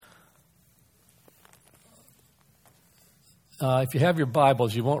If you have your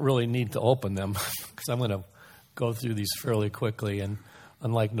Bibles, you won't really need to open them because I'm going to go through these fairly quickly. And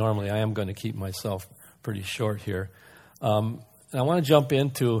unlike normally, I am going to keep myself pretty short here. And I want to jump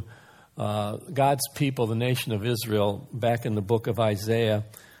into God's people, the nation of Israel, back in the book of Isaiah.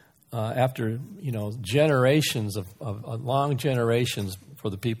 After generations of long generations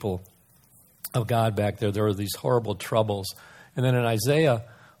for the people of God back there were these horrible troubles. And then in Isaiah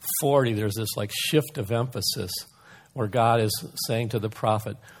 40, there's this shift of emphasis where God is saying to the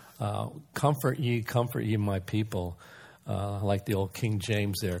prophet, comfort ye, my people. Like the old King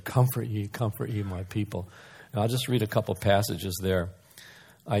James there, comfort ye, my people. And I'll just read a couple passages there.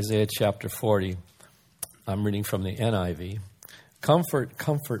 Isaiah chapter 40, I'm reading from the NIV. Comfort,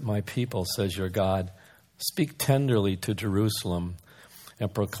 comfort my people, says your God. Speak tenderly to Jerusalem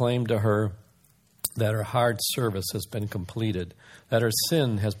and proclaim to her that her hard service has been completed, that her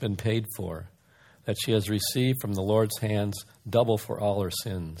sin has been paid for, that she has received from the Lord's hands double for all her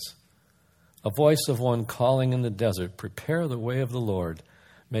sins. A voice of one calling in the desert, prepare the way of the Lord,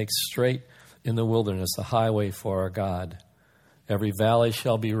 make straight in the wilderness a highway for our God. Every valley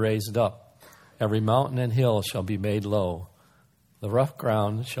shall be raised up, every mountain and hill shall be made low. The rough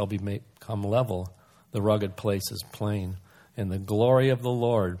ground shall become level, the rugged places plain, and the glory of the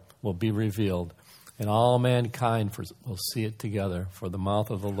Lord will be revealed, and all mankind will see it together, for the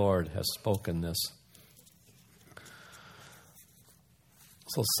mouth of the Lord has spoken this.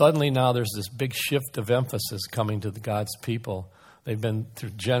 So suddenly now there's this big shift of emphasis coming to God's people. They've been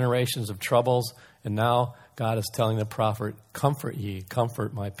through generations of troubles, and now God is telling the prophet, comfort ye,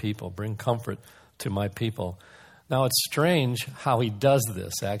 comfort my people, bring comfort to my people. Now, it's strange how he does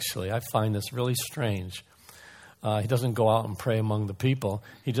this, actually. I find this really strange. He doesn't go out and pray among the people.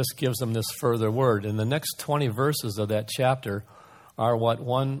 He just gives them this further word. And the next 20 verses of that chapter are what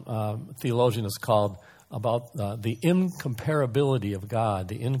one theologian has called about the incomparability of God,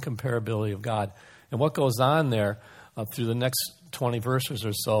 the incomparability of God. And what goes on there through the next 20 verses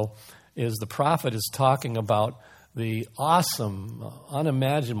or so is the prophet is talking about the awesome,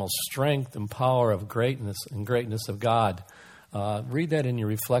 unimaginable strength and power of greatness of God. Read that in your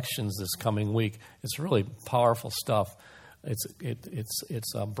reflections this coming week. It's really powerful stuff.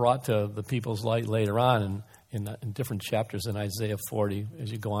 It's brought to the people's light later on in different chapters in Isaiah 40 as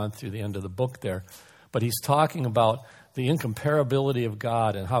you go on through the end of the book there. But he's talking about the incomparability of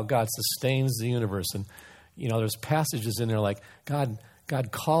God and how God sustains the universe. And there's passages in there like God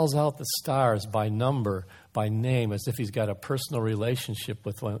calls out the stars by number, by name, as if he's got a personal relationship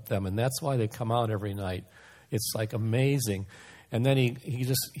with them. And that's why they come out every night. It's amazing. And then he's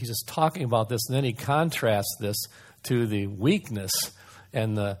just talking about this, and then he contrasts this to the weakness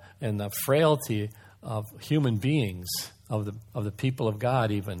and the frailty of human beings, of the people of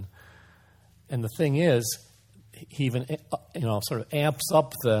God even. And the thing is, he even sort of amps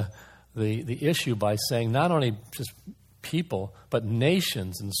up the issue by saying not only just people, but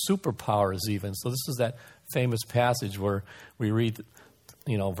nations and superpowers even. So this is that famous passage where we read,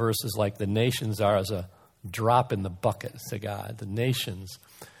 verses like the nations are as a drop in the bucket to God. The nations.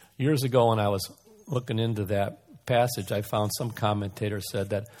 Years ago when I was looking into that passage, I found some commentator said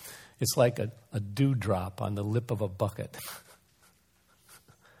that it's like a dewdrop on the lip of a bucket.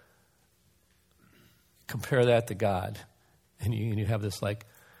 Compare that to God, and you have this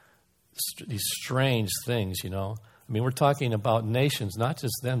these strange things, I mean, we're talking about nations, not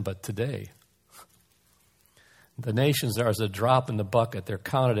just then, but today. The nations are as a drop in the bucket. They're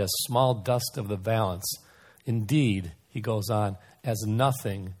counted as small dust of the balance. Indeed, he goes on, as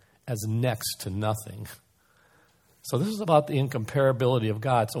nothing, as next to nothing. So this is about the incomparability of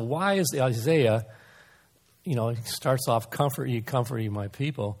God. So why is Isaiah, he starts off, comfort ye, my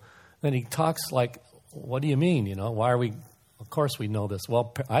people. Then he talks what do you mean? Why are we, of course we know this.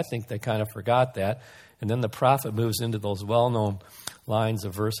 Well, I think they kind of forgot that. And then the prophet moves into those well-known lines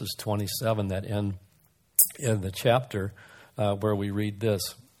of verses 27 that end in the chapter where we read this.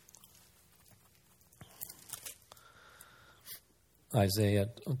 Isaiah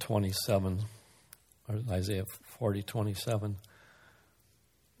 27, or Isaiah 40:27.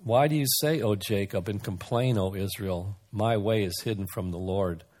 Why do you say, O Jacob, and complain, O Israel, my way is hidden from the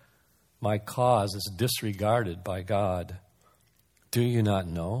Lord. My cause is disregarded by God. Do you not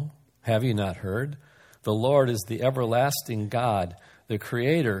know? Have you not heard? The Lord is the everlasting God, the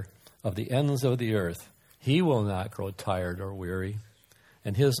creator of the ends of the earth. He will not grow tired or weary,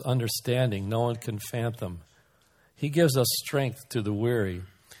 and his understanding no one can fathom. He gives us strength to the weary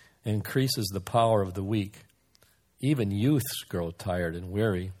and increases the power of the weak. Even youths grow tired and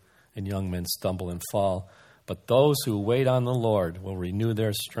weary, and young men stumble and fall. But those who wait on the Lord will renew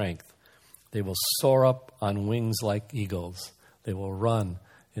their strength. They will soar up on wings like eagles. They will run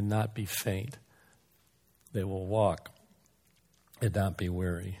and not be faint. They will walk and not be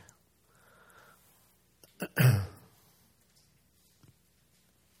weary.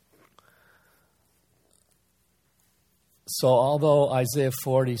 So although Isaiah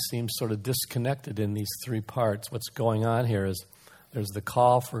 40 seems sort of disconnected in these three parts, what's going on here is there's the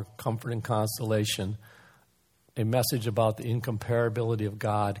call for comfort and consolation, a message about the incomparability of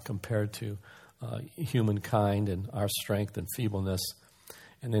God compared to humankind and our strength and feebleness,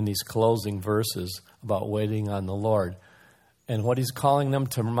 and then these closing verses about waiting on the Lord. And what he's calling them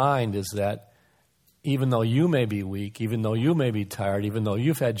to mind is that even though you may be weak, even though you may be tired, even though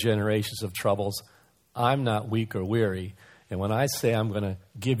you've had generations of troubles, I'm not weak or weary. And when I say I'm going to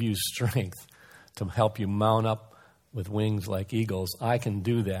give you strength to help you mount up with wings like eagles, I can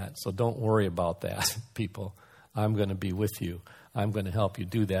do that. So don't worry about that, people. I'm going to be with you. I'm going to help you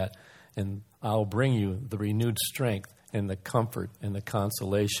do that. And I'll bring you the renewed strength and the comfort and the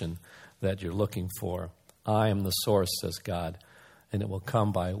consolation that you're looking for. I am the source, says God. And it will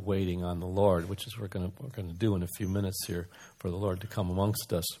come by waiting on the Lord, which is what we're going to do in a few minutes here for the Lord to come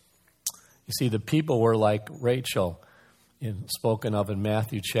amongst us. You see, the people were like Rachel, spoken of in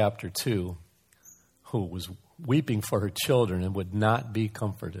Matthew chapter 2, who was weeping for her children and would not be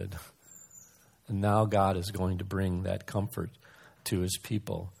comforted. And now God is going to bring that comfort to his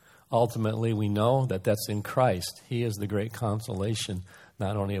people. Ultimately, we know that that's in Christ. He is the great consolation,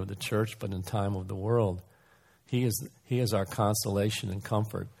 not only of the church, but in time of the world. He is our consolation and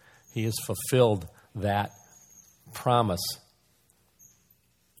comfort. He has fulfilled that promise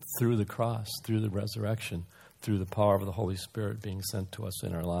through the cross, through the resurrection, through the power of the Holy Spirit being sent to us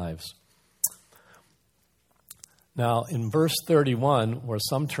in our lives. Now, in verse 31, where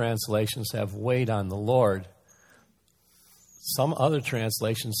some translations have wait on the Lord, some other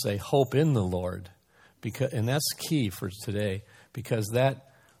translations say hope in the Lord. And that's key for today, because that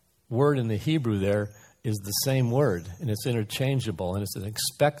word in the Hebrew there is the same word, and it's interchangeable, and it's an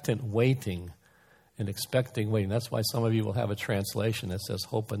expectant waiting. That's why some of you will have a translation that says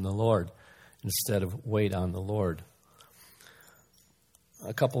hope in the Lord instead of wait on the Lord.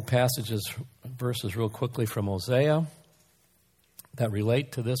 A couple verses real quickly from Hosea that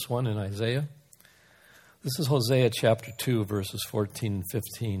relate to this one in Isaiah. This is Hosea chapter 2, verses 14 and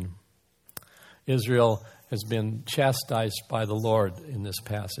 15. Israel has been chastised by the Lord in this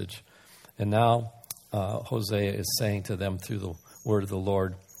passage, and now Hosea is saying to them through the word of the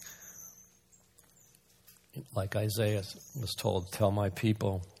Lord, like Isaiah was told, tell my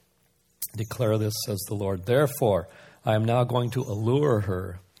people, declare this, says the Lord. Therefore, I am now going to allure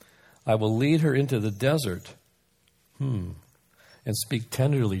her. I will lead her into the desert, and speak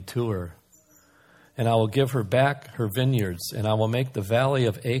tenderly to her. And I will give her back her vineyards, and I will make the valley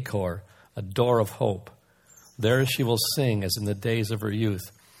of Achor a door of hope. There she will sing as in the days of her youth,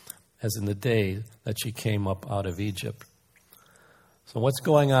 as in the day that she came up out of Egypt. So what's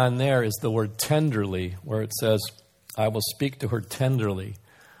going on there is the word tenderly, where it says, I will speak to her tenderly.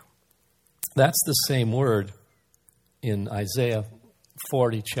 That's the same word in Isaiah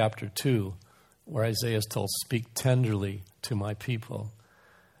 40, chapter 2, where Isaiah is told, speak tenderly to my people.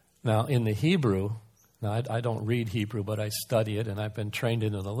 Now, in the Hebrew, I don't read Hebrew, but I study it, and I've been trained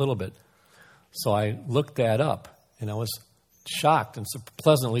in it a little bit. So I looked that up, and I was shocked and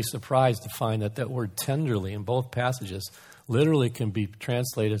pleasantly surprised to find that word tenderly in both passages literally can be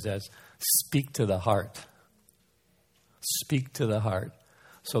translated as speak to the heart. Speak to the heart.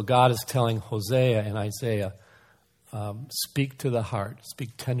 So God is telling Hosea and Isaiah, speak to the heart,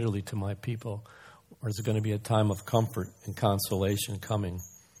 speak tenderly to my people, or is it going to be a time of comfort and consolation coming?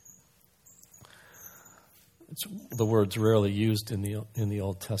 The word's rarely used in the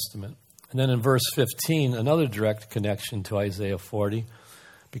Old Testament. And then in verse 15, another direct connection to Isaiah 40,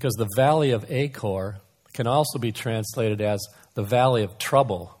 because the valley of Achor can also be translated as the valley of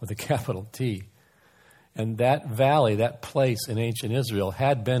trouble with a capital T. And that valley, that place in ancient Israel,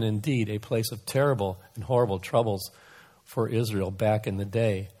 had been indeed a place of terrible and horrible troubles for Israel back in the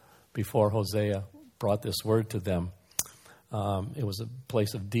day before Hosea brought this word to them. It was a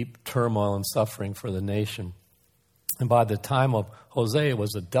place of deep turmoil and suffering for the nation. And by the time of Hosea, it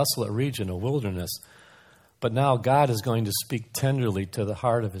was a desolate region, a wilderness. But now God is going to speak tenderly to the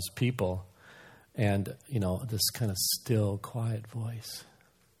heart of his people. And, this kind of still, quiet voice.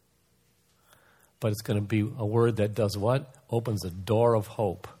 But it's going to be a word that does what? Opens a door of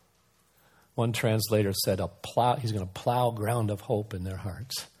hope. One translator said he's going to plow ground of hope in their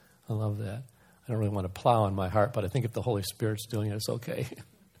hearts. I love that. I don't really want to plow in my heart, but I think if the Holy Spirit's doing it, it's okay.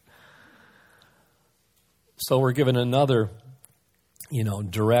 So we're given another,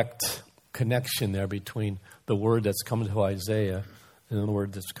 direct connection there between the word that's come to Isaiah and the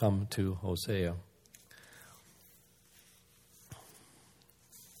word that's come to Hosea.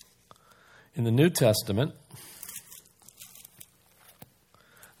 In the New Testament,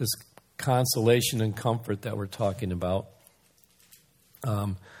 this consolation and comfort that we're talking about,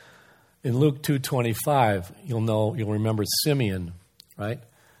 in Luke 2:25, you'll remember Simeon, right?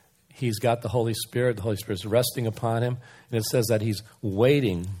 He's got the Holy Spirit. The Holy Spirit's resting upon him. And it says that he's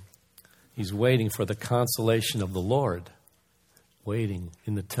waiting. He's waiting for the consolation of the Lord. Waiting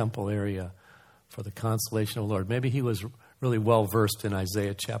in the temple area for the consolation of the Lord. Maybe he was really well versed in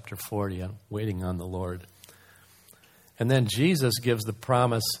Isaiah chapter 40, waiting on the Lord. And then Jesus gives the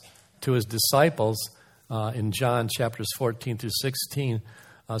promise to his disciples in John chapters 14 through 16,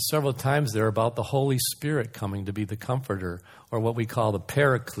 several times there about the Holy Spirit coming to be the comforter, or what we call the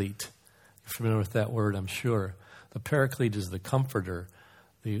paraclete. You're familiar with that word, I'm sure. The paraclete is the comforter,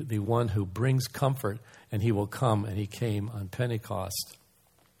 the one who brings comfort, and he will come, and he came on Pentecost.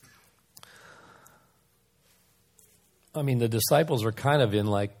 I mean, the disciples were kind of in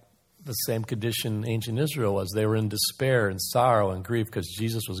like the same condition ancient Israel was. They were in despair and sorrow and grief because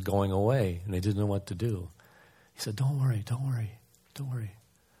Jesus was going away, and they didn't know what to do. He said, don't worry.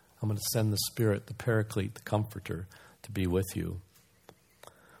 I'm going to send the Spirit, the Paraclete, the Comforter, to be with you.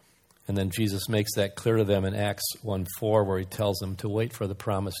 And then Jesus makes that clear to them in Acts 1:4, where he tells them to wait for the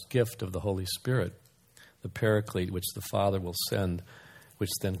promised gift of the Holy Spirit, the Paraclete, which the Father will send, which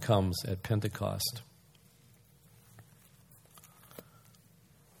then comes at Pentecost.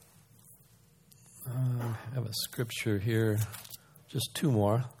 I have a scripture here, just two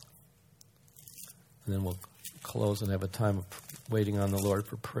more, and then we'll close and have a time of waiting on the Lord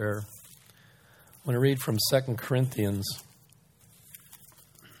for prayer. I want to read from 2 Corinthians.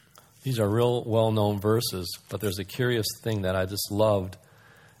 These are real well-known verses, but there's a curious thing that I just loved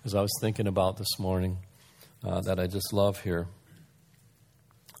as I was thinking about this morning that I just love here.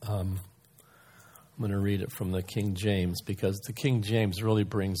 I'm going to read it from the King James, because the King James really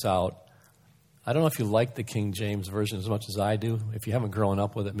brings out, I don't know if you like the King James Version as much as I do. If you haven't grown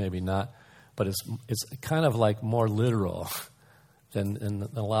up with it, maybe not. But it's kind of like more literal than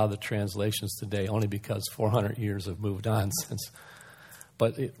a lot of the translations today, only because 400 years have moved on since.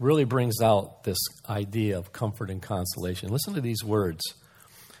 But it really brings out this idea of comfort and consolation. Listen to these words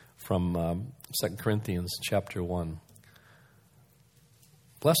from 2 Corinthians chapter 1.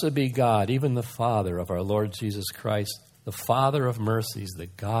 Blessed be God, even the Father of our Lord Jesus Christ, the Father of mercies, the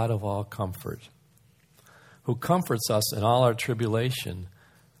God of all comfort, who comforts us in all our tribulation,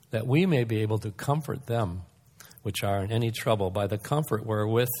 that we may be able to comfort them which are in any trouble by the comfort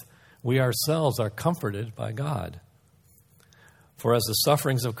wherewith we ourselves are comforted by God. For as the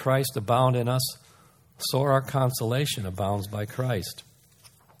sufferings of Christ abound in us, so our consolation abounds by Christ.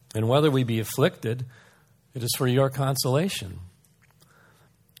 And whether we be afflicted, it is for your consolation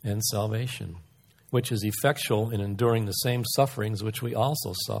and salvation, which is effectual in enduring the same sufferings which we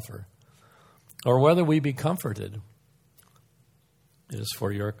also suffer. Or whether we be comforted, it is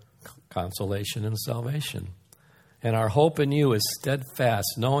for your consolation and salvation. And our hope in you is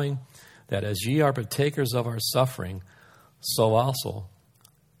steadfast, knowing that as ye are partakers of our suffering, so also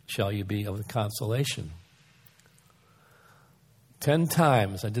shall you be of the consolation. 10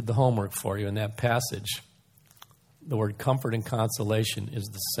 times I did the homework for you in that passage. The word comfort and consolation is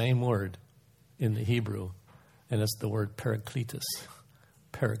the same word in the Hebrew, and it's the word parakletos,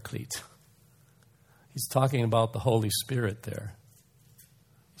 paraclete. He's talking about the Holy Spirit there.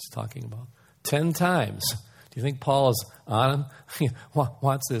 He's talking about 10 times. Do you think Paul is on him? He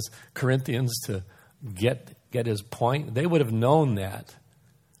wants his Corinthians to get his point? They would have known that.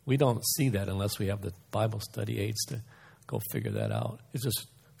 We don't see that unless we have the Bible study aids to go figure that out. It's just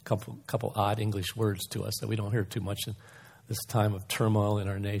a couple odd English words to us that we don't hear too much in this time of turmoil in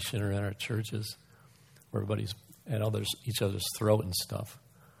our nation or in our churches, where everybody's at each other's throat and stuff.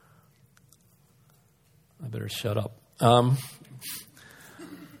 I better shut up.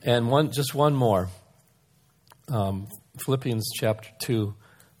 And one more. Philippians chapter 2,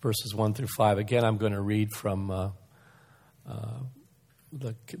 verses 1 through 5. Again, I'm going to read from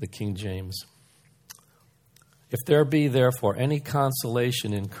the King James. If there be therefore any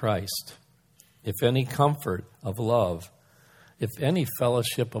consolation in Christ, if any comfort of love, if any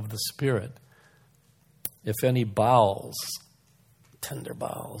fellowship of the Spirit, if any bowels, tender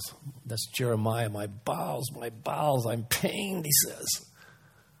bowels. That's Jeremiah. My bowels, I'm pained, he says.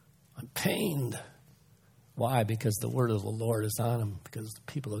 I'm pained. Why? Because the word of the Lord is on him, because the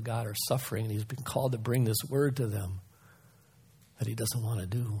people of God are suffering, and he's been called to bring this word to them that he doesn't want to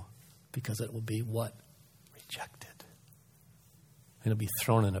do, because it will be what? Rejected. and he'll be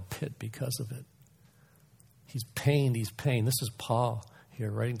thrown in a pit because of it. He's pained. This is Paul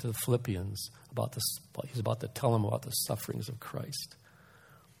here writing to the Philippians about this. He's about to tell them about the sufferings of Christ.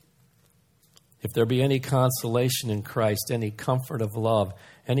 If there be any consolation in Christ, any comfort of love,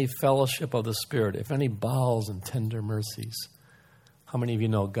 any fellowship of the Spirit, if any bowels and tender mercies. How many of you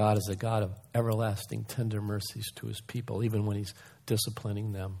know God is a God of everlasting tender mercies to his people, even when he's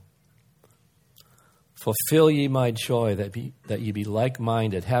disciplining them? Fulfill ye my joy, that ye be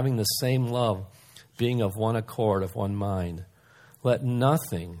like-minded, having the same love, being of one accord, of one mind. Let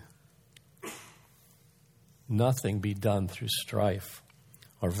nothing be done through strife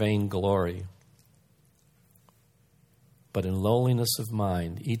or vainglory, but in lowliness of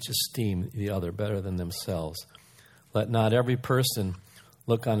mind, each esteem the other better than themselves. Let not every person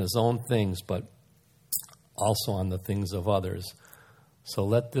look on his own things, but also on the things of others. So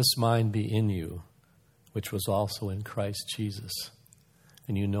let this mind be in you, which was also in Christ Jesus.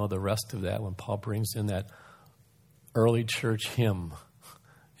 And you know the rest of that when Paul brings in that early church hymn.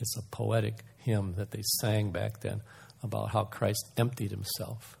 It's a poetic hymn that they sang back then about how Christ emptied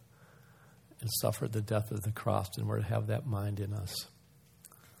himself and suffered the death of the cross, and we're to have that mind in us.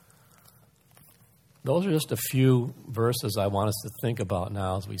 Those are just a few verses I want us to think about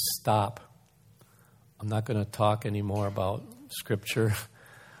now as we stop. I'm not going to talk anymore about Scripture.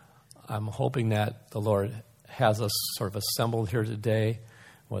 I'm hoping that the Lord has us sort of assembled here today,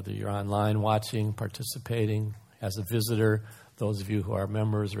 whether you're online watching, participating, as a visitor, those of you who are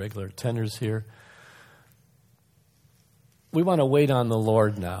members, regular attenders here. We want to wait on the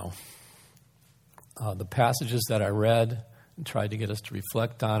Lord now. The passages that I read and tried to get us to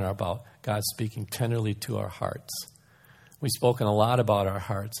reflect on are about God speaking tenderly to our hearts. We've spoken a lot about our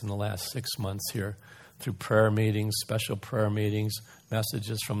hearts in the last 6 months here through prayer meetings, special prayer meetings,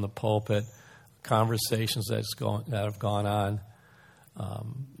 messages from the pulpit, conversations that have gone on,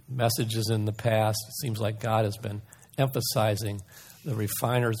 messages in the past. It seems like God has been emphasizing the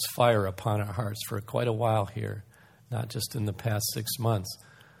refiner's fire upon our hearts for quite a while here, not just in the past 6 months.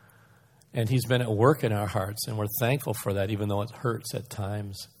 And he's been at work in our hearts, and we're thankful for that, even though it hurts at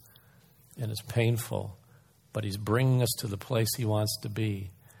times and it's painful. But he's bringing us to the place he wants to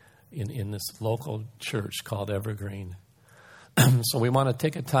be in this local church called Evergreen. So we want to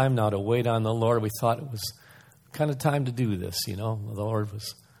take a time now to wait on the Lord. We thought it was kind of time to do this, you know. The Lord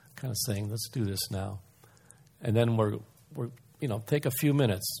was kind of saying, let's do this now. And then we're take a few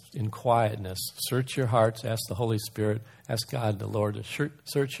minutes in quietness. Search your hearts. Ask the Holy Spirit. Ask God, the Lord, to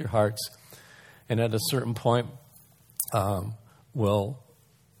search your hearts. And at a certain point, we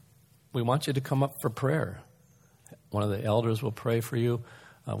want you to come up for prayer. One of the elders will pray for you.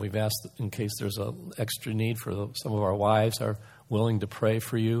 We've asked in case there's an extra need for some of our wives are willing to pray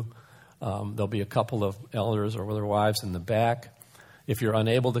for you. There'll be a couple of elders or their wives in the back. If you're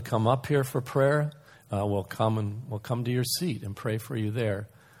unable to come up here for prayer, we'll come to your seat and pray for you there.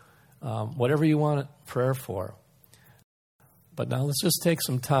 Whatever you want prayer for. But now let's just take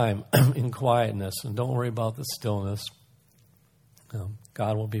some time in quietness, and don't worry about the stillness.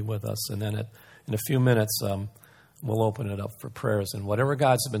 God will be with us. And then in a few minutes, we'll open it up for prayers. And whatever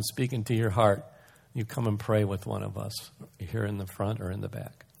God's been speaking to your heart, you come and pray with one of us here in the front or in the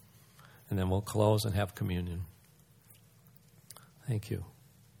back. And then we'll close and have communion. Thank you.